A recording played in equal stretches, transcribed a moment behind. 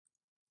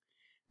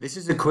This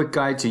is a quick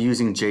guide to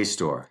using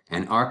JSTOR,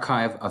 an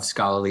archive of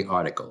scholarly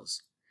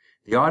articles.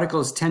 The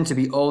articles tend to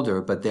be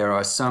older, but there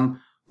are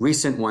some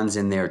recent ones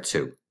in there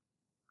too.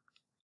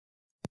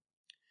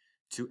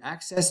 To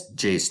access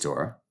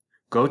JSTOR,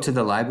 go to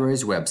the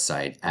library's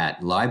website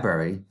at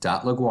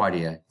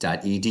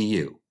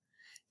library.laguardia.edu.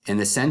 In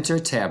the Center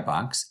tab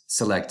box,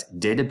 select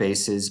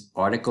Databases,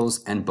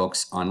 Articles, and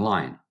Books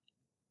Online.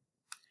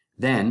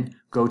 Then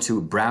go to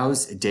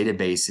Browse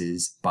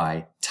Databases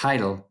by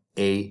Title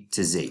A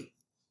to Z.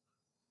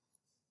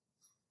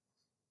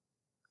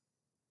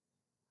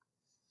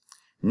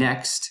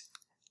 Next,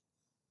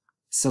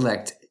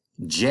 select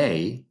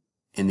J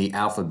in the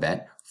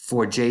alphabet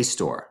for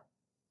JSTOR.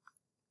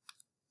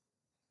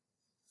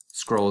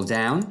 Scroll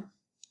down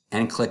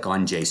and click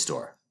on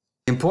JSTOR.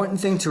 The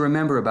important thing to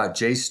remember about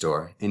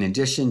JSTOR, in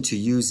addition to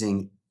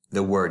using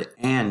the word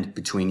 "and"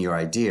 between your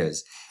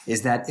ideas,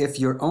 is that if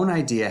your own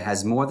idea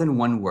has more than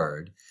one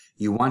word,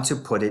 you want to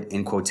put it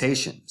in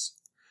quotations.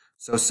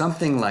 So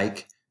something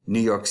like New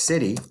York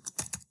City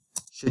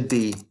should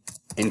be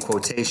in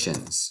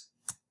quotations.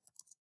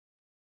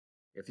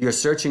 If you're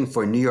searching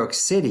for New York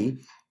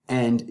City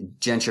and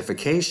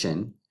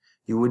gentrification,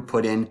 you would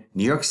put in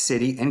New York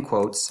City in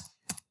quotes,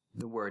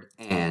 the word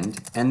and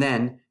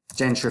then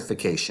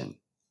gentrification.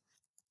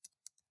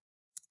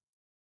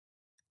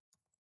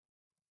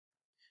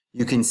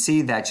 You can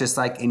see that just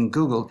like in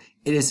Google,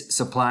 it is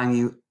supplying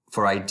you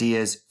for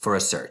ideas for a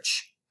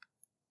search.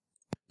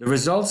 The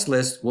results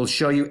list will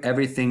show you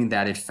everything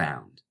that it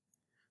found.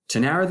 To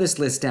narrow this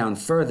list down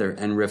further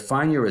and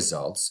refine your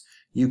results,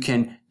 you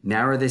can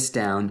narrow this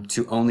down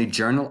to only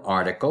journal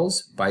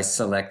articles by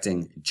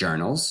selecting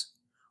journals,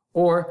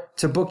 or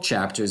to book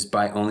chapters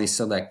by only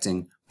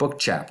selecting book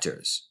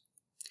chapters.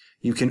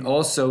 You can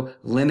also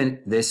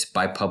limit this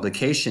by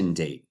publication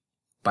date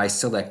by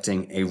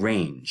selecting a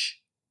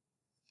range.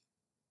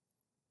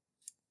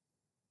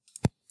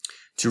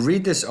 To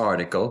read this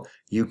article,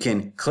 you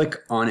can click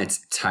on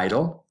its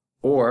title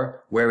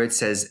or where it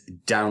says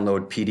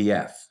Download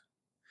PDF.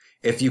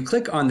 If you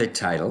click on the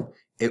title,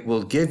 it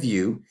will give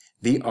you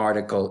the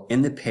article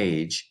in the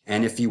page,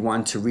 and if you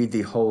want to read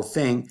the whole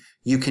thing,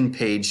 you can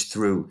page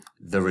through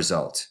the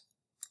result.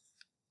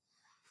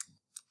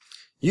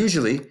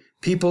 Usually,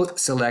 people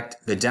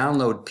select the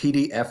Download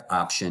PDF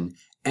option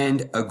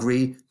and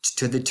agree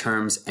to the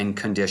terms and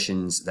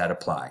conditions that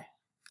apply.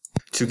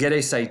 To get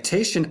a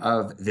citation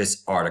of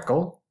this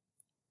article,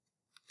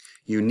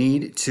 you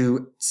need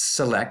to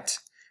select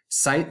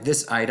Cite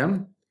this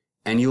item,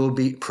 and you will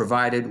be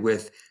provided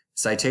with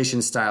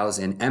citation styles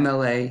in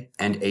MLA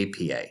and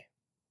APA.